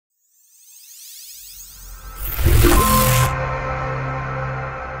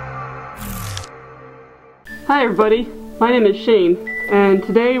Hi everybody, my name is Shane, and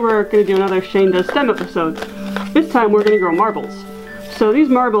today we're going to do another Shane Does STEM episode. This time we're going to grow marbles. So these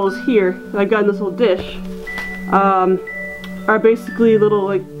marbles here, that I've got in this little dish, are basically little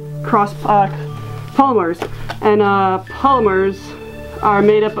like cross polymers. And polymers are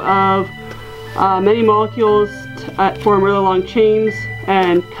made up of many molecules form really long chains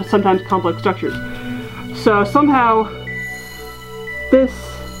and sometimes complex structures. So somehow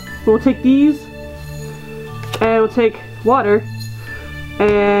we'll take these and we'll take water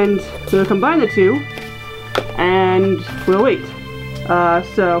and we'll combine the two and we'll wait.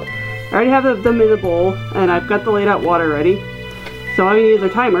 So I already have them in the bowl and I've got the laid out water ready. So all we need is a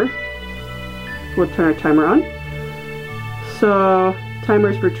timer. We'll turn our timer on. So timer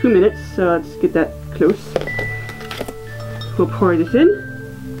is for 2 minutes, so let's get that close. We'll pour this in.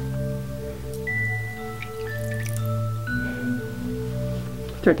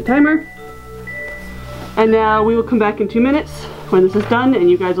 Start the timer. And now we will come back in 2 minutes when this is done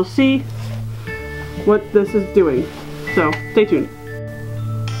and you guys will see what this is doing. So stay tuned.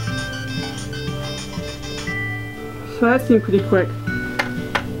 So that seemed pretty quick.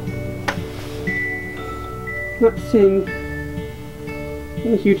 Not seeing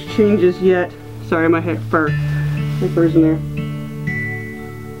any huge changes yet. Sorry, my fur's in there.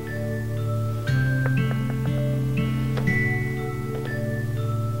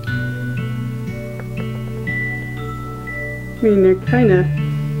 I mean, they're it's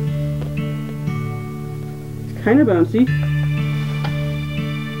kind of bouncy.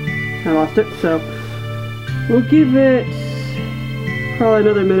 I lost it, so we'll give it probably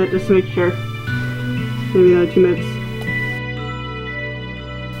another minute just to make sure. Maybe another 2 minutes.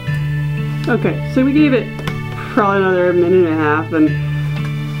 Okay, so we gave it probably another minute and a half, and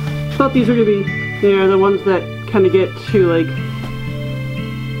thought these were gonna be, you know, the ones that kind of get to like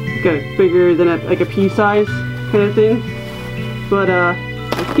bigger than a pea size kind of thing. But I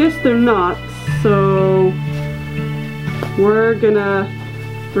guess they're not, so we're gonna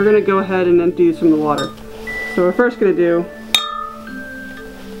go ahead and empty these from the water. So we're first gonna do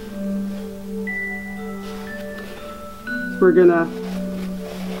we're gonna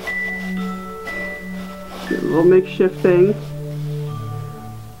do a little makeshift thing.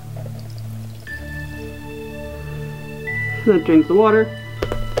 And that drains the water.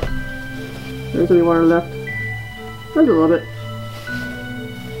 If there's any water left. There's a little bit.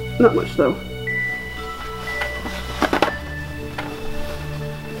 Not much though.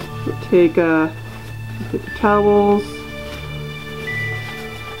 We'll take the towels.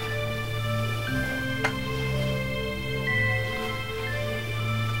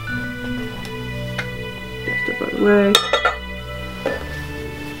 Just step out of the way.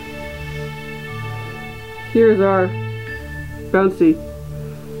 Here's our bouncy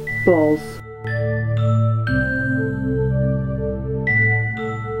balls.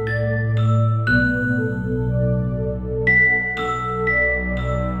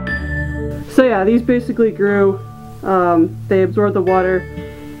 So yeah, these basically grew. They absorbed the water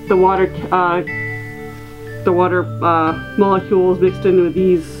molecules mixed in with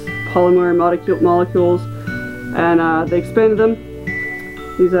these polymer molecules, and they expanded them.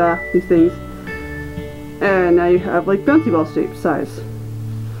 These things, and now you have like bouncy ball shape size.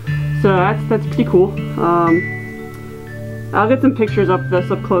 So that's pretty cool. I'll get some pictures of this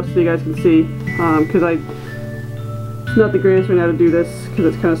up close so you guys can see, because it's not the greatest way now to do this because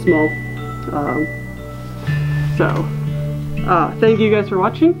it's kind of small. Thank you guys for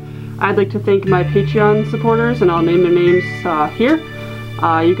watching. I'd like to thank my Patreon supporters, and I'll name their names here.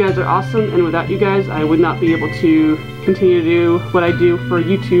 You guys are awesome, and without you guys I would not be able to continue to do what I do for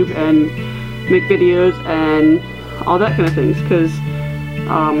YouTube and make videos and all that kind of things, because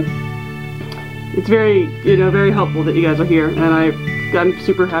it's very, very helpful that you guys are here, and I'm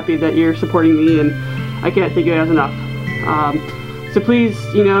super happy that you're supporting me, and I can't thank you guys enough. So please,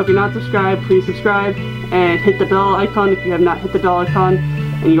 if you're not subscribed, please subscribe and hit the bell icon if you have not hit the bell icon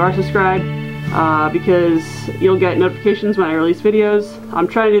and you are subscribed, because you'll get notifications when I release videos. I'm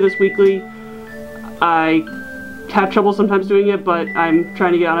trying to do this weekly. I have trouble sometimes doing it, but I'm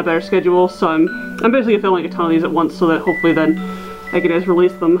trying to get on a better schedule, so I'm basically filming a ton of these at once so that hopefully then I can just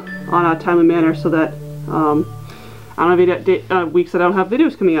release them on a timely manner so that I don't have weeks that I don't have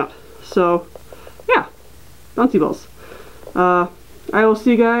videos coming out. So yeah, bouncy balls. I will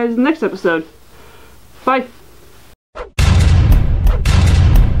see you guys in the next episode. Bye!